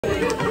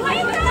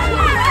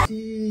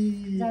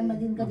Hello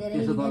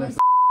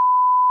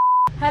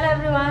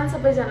everyone,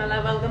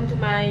 सबैजनालाई welcome to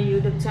my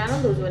YouTube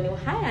channel those were new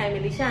high I am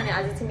Elisa अनि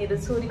आज चाहिँ मेरो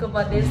छोरीको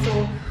बर्थडे सो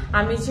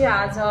हामी चाहिँ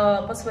आज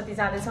पशुपति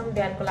जाँदैछौँ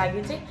बिहानको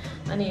लागि चाहिँ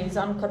अनि हेरी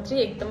चाहिँ खत्री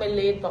एकदमै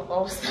लेट भएको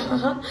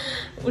अवस्थामा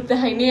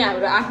उठ्दाखेरि नै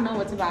हाम्रो 8-9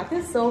 बजे भएको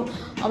थियो सो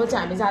अब चाहिँ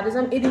हामी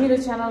जाँदैछौँ यदि मेरो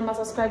च्यानलमा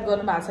सब्सक्राइब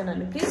गर्नु भएको छैन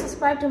भने please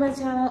subscribe to my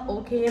channel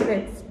okay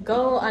let's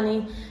go अनि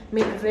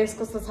मेरो ड्रेस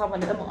कस्तो छ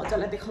भनेर म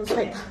हजुरलाई देखाउँछु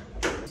है त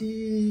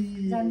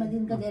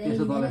जन्मदिनको धेरै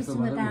धेरै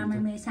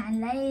शुभकामना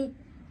सानलाई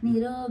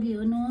निरोगी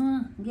हुनु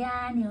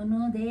ज्ञानी हुनु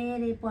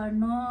धेरै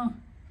पढ्नु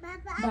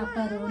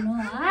डाक्टर हुनु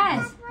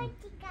हस्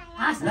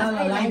हस्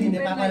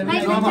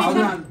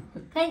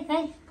खै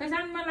खै खै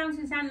सानमा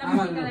लाउँछु सानलाई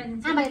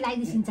आमाले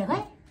लाइदिन्छ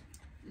खै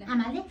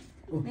आमाले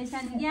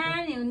मेसान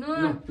ज्ञानी हुनु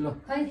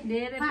खै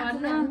धेरै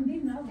पढ्नु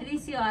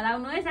ऋषि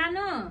हराउनु है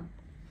सानो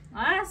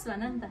हस्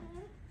भन नि त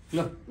ल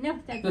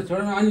ल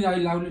छोड्न अनि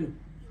लाउले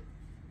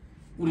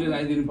उले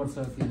लाइदिनु पर्छ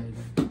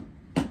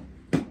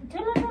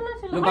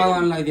ल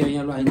बाबाले लाइदियो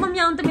यहाँ ल मम्मी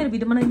आउनु त मेरो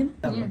भिडियो बनाइदिनु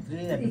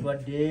ह्यापी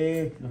बर्थडे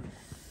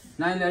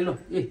नाइ ल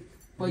ए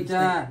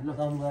पैसा ल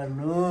कम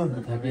गर्नु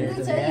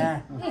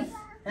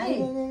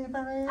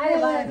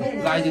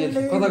लाइदियो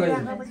कता गयो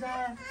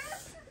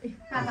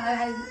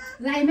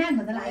लाइमान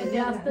भन्दा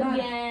लाइदियो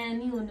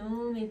ज्ञानी हुनु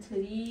मेरो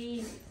छोरी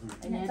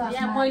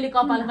यहाँ मैले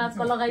कपाल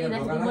मास्क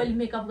लगाइदिँदाखेरि मैले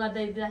मेकअप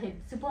गर्दै दिँदाखेरि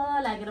चुप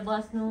लागेर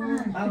बस्नु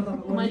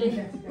मैले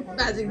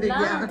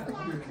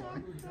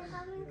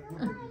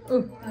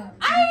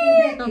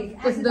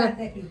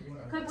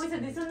खै पैसा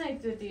दिन्छ न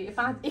एकचोटि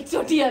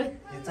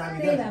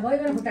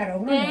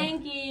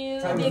थ्याङ्क यू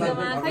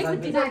बेगमा खै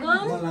छुट्टी गएको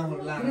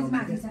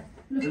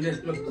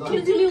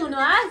ठुल्ठुली हुनु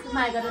हस्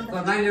माया गरेर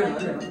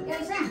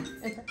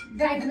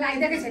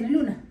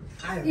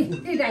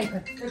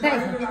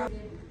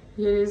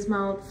हियर इज माई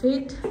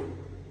आउटफिट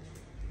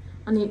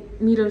अनि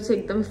मिरर चाहिँ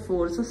एकदमै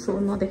फोहोर छ सो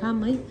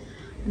नदेखाम है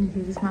अनि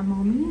here is my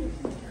mummy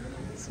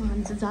so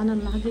हामी चाहिँ जान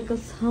लागेको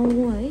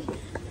छौँ है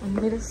अनि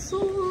मेरो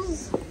सुज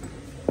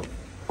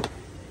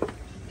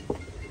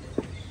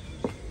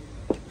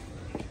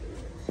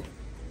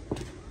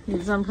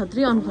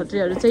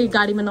अनखत्रीहरू चाहिँ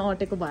गाडीमा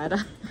नअटेको भएर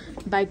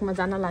बाइकमा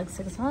जान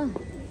लागिसकेको छ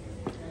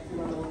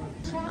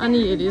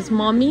अनि हेरी इज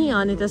मम्मी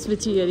अनि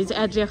त्यसपछि हेरी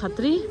चाहिँ एड्रिया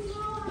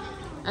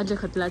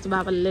खत्रीलाई चाहिँ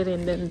बाबाले लिएर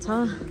हिँड्दै हुन्छ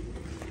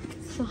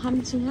सो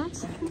हामी चाहिँ यहाँ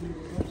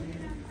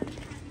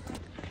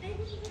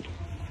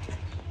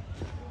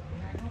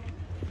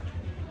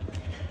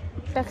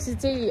ट्याक्सी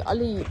चाहिँ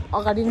अलि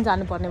अगाडि नै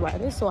जानुपर्ने भयो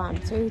अरे सो हामी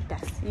चाहिँ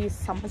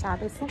ट्याक्सीसम्म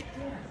जाँदैछौँ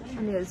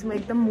अनि हेरी चाहिँ म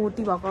एकदम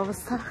मोटी भएको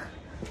अवस्था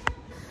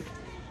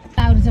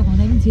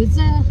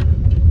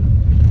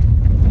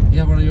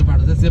यहाँबाट यो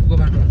बाटो चाहिँ सेपको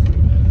बाटो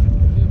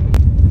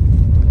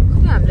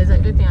हामीले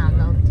जहिले त्यहाँ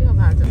हाल्दा हुन्थ्यो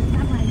बाटो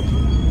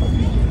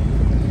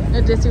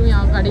एड्रेस चाहिँ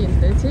यहाँ अगाडि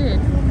हिँड्दै थिएँ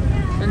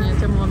अनि यहाँ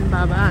चाहिँ मम्मी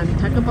बाबा हामी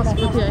ठ्याक्कै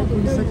पशुपति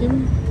आइपुगिसक्यौँ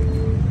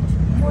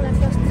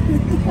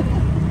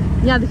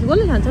यहाँदेखि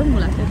कसले खान्छ नि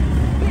मलाई चाहिँ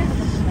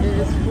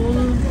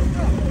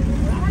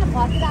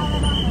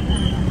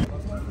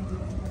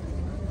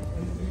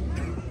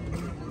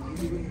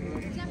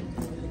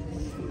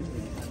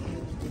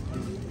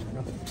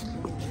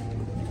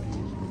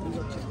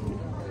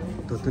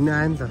त नि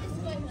आयो नि त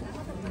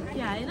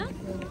के आएन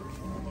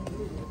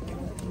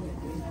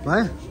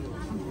भयो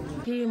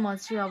के म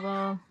चाहिँ अब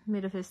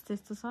मेरो फेस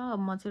त्यस्तो छ अब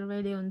म चाहिँ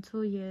रेडी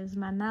हुन्छु here's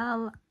my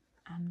now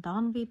I am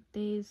done with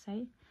this है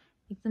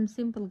एकदम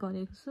सिम्पल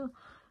गरेको छु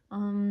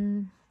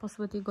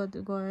पशुपति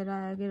गएर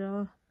आएर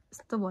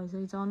यस्तो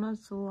भइसकेको छ न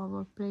सो अब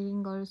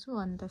प्रेयरिङ गर्छु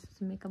अनि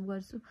त्यसपछि मेकअप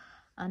गर्छु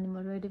अनि म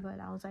रेडी भएर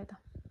आउँछ है त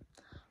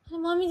अनि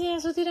मम्मी चाहिँ यहाँ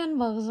सुतिरहनु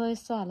भएको छ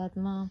यस्तो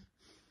हालतमा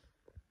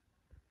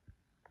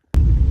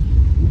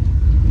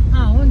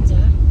हुन्छ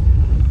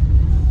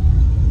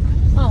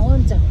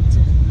हुन्छ हुन्छ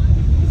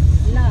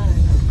ल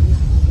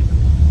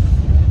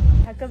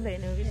ठ्याक्क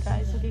भेन्यु भित्र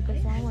आइसकेको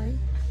छौँ है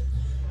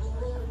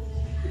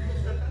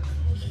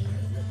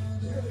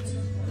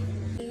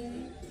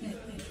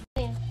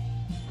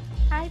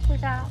हाई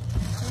पूजा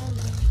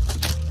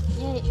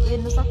यहाँ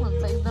हेर्नु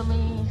सक्नुहुन्छ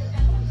एकदमै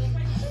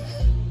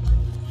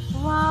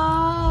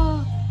वाउ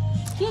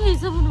के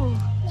रहेछ बुनु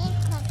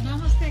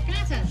नमस्ते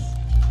कहाँ छस्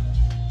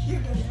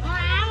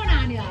आऊ न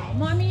अनि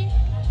मम्मी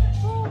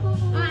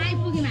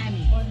आइपुग्यौँ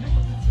हामी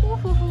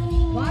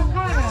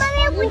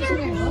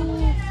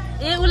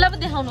ए उसलाई पो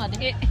देखाउनु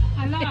अरे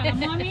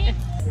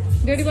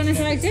रेडी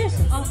बनाइसकेको थिएस्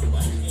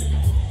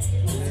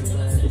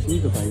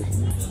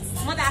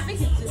म त आफै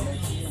खिच्छु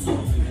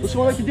उसको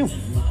मात्रै खिच्यौ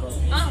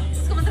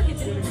उसको मात्र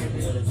खिच्छु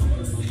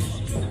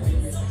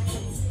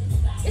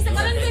यस्तो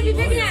गर नि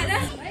बेबी आएर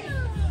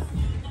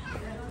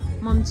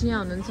मम चाहिँ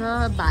यहाँ हुनुहुन्छ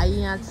भाइ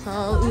यहाँ छ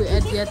ऊ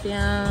एड्रिया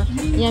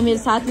यहाँ मेरो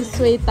साथी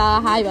श्वेता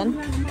हाई भन्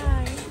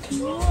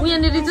ऊ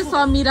यहाँनिर चाहिँ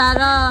समिरा र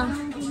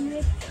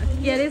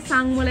के अरे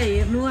साङ्मोलाई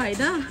हेर्नु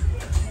होइन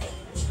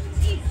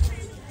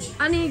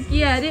अनि के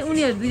अरे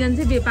उनीहरू दुईजना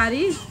चाहिँ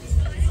व्यापारी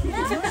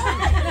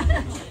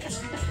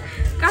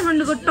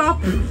काठमाडौँको टप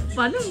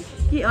भनौँ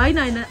कि होइन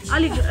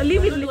अलिक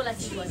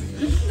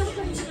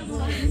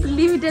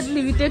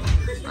लिमिटेड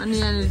अनि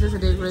यहाँनिर चाहिँ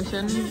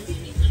डेकोरेसन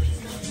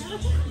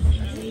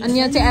अनि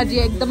यहाँ चाहिँ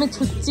एड्रिया एकदमै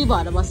छुच्ची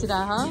भएर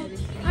बसिरह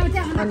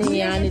अनि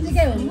यहाँनिर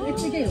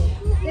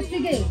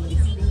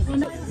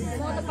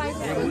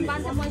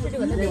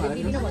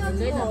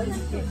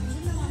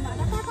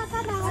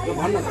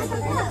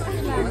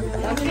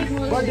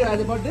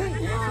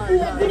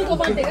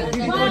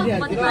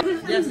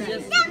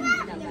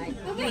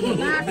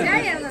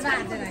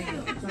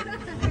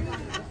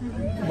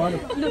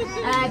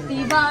Happy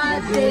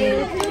birthday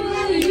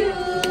to you.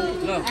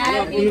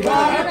 Happy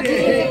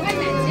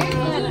birthday.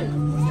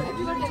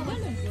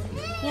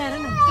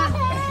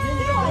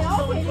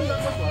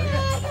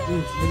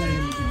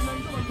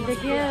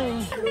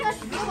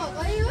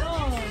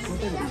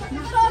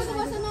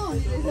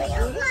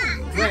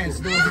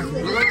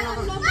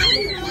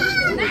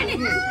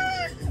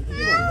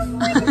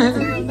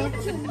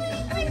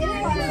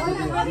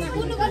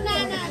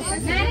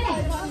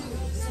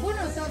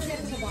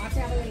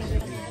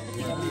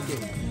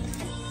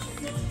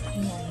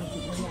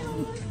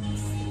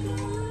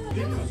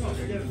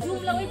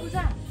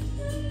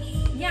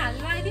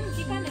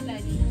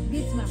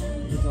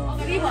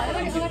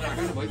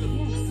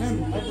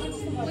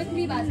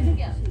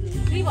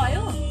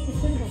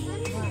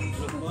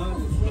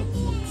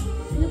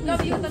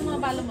 यो त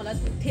नबालौँ होला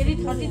फेरि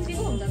 33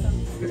 को हुन्छ त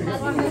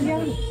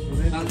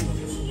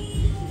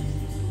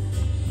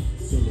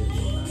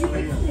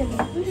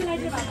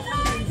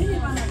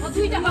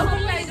दुईटा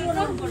अगाडि लाइट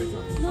गर्नु पर्छ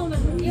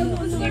यो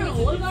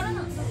होल गर न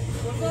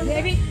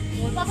बेबी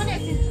होल पनि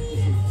एकछिन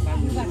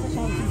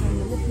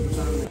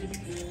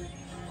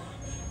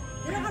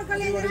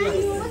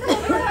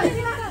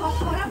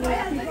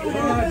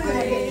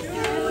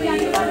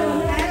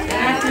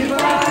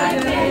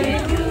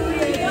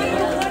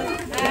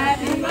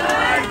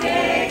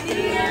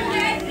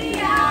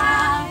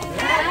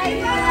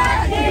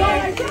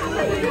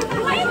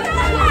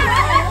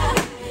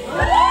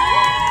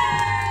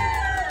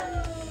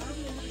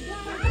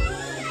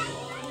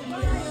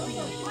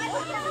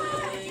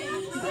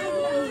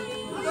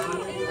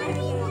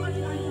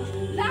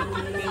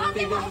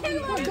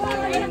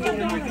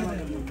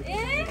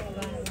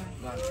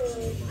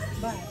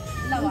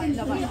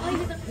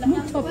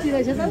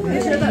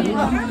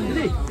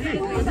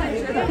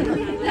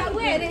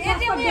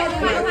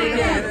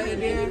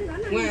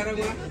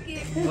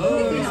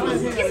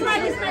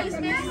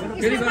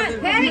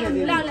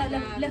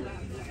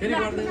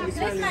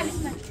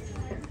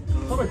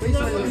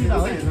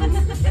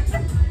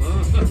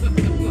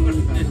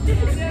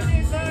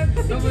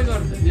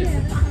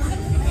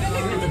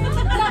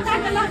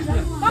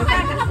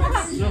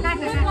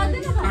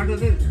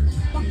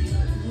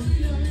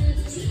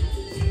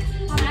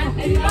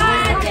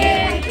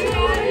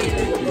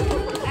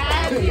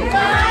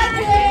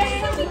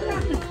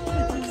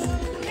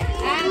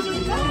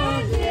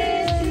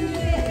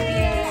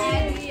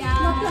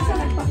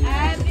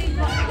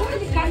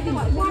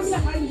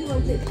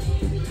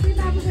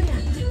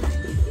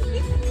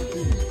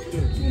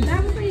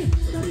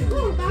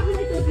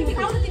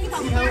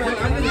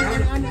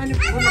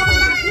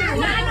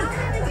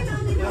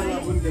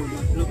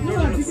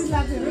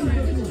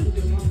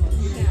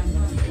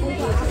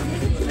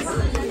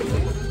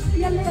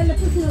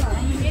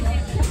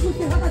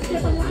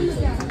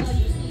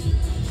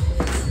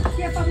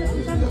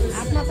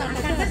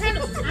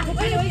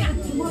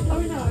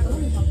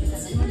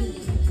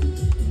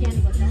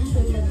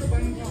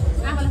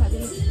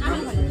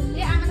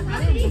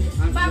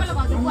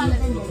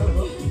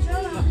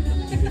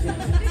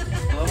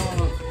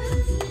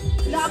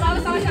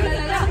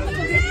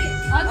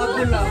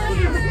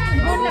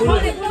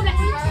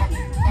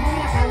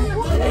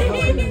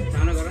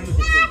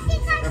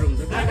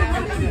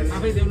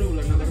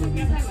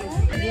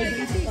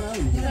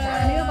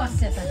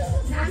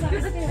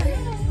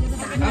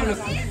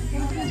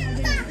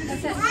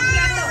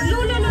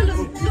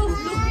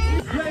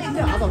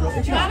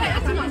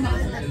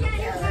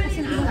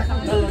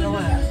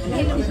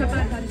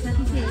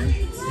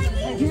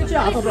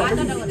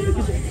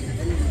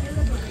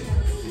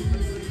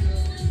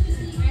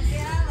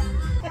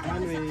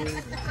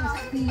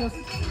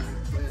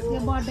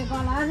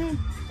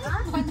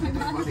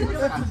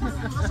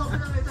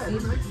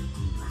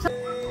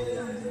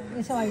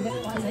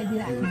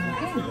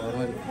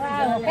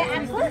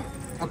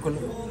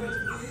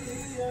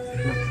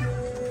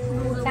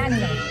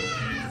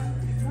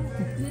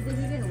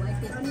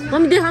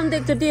मम्मी देखाउनु त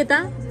एकचोटि यता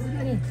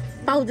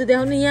पाउज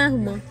देखाउनु यहाँ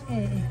हुँ म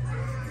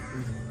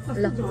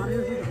ल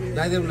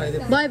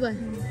बाई बाई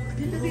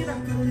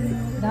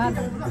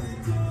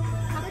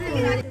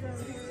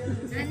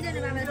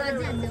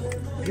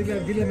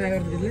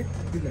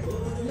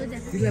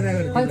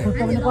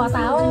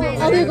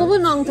अघिको पो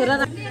नङ थियो र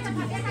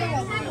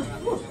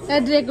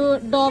एड्रियाको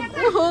डग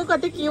हो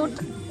कति क्युट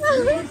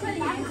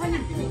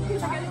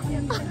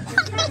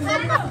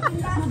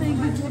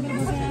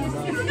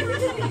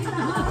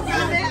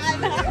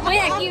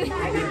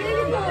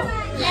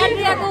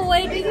एड्रियाको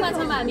वेटिङमा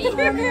छौँ हामी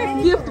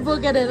गिफ्ट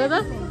बोकेर हेर त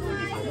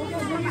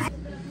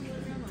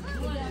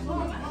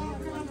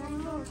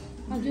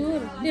हजुर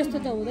हजुर त्यस्तो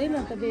त हुँदैन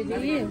त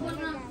बेबी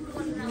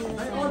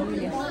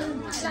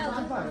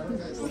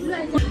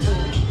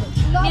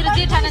मेरो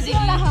जेठाना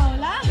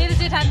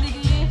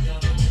दिदी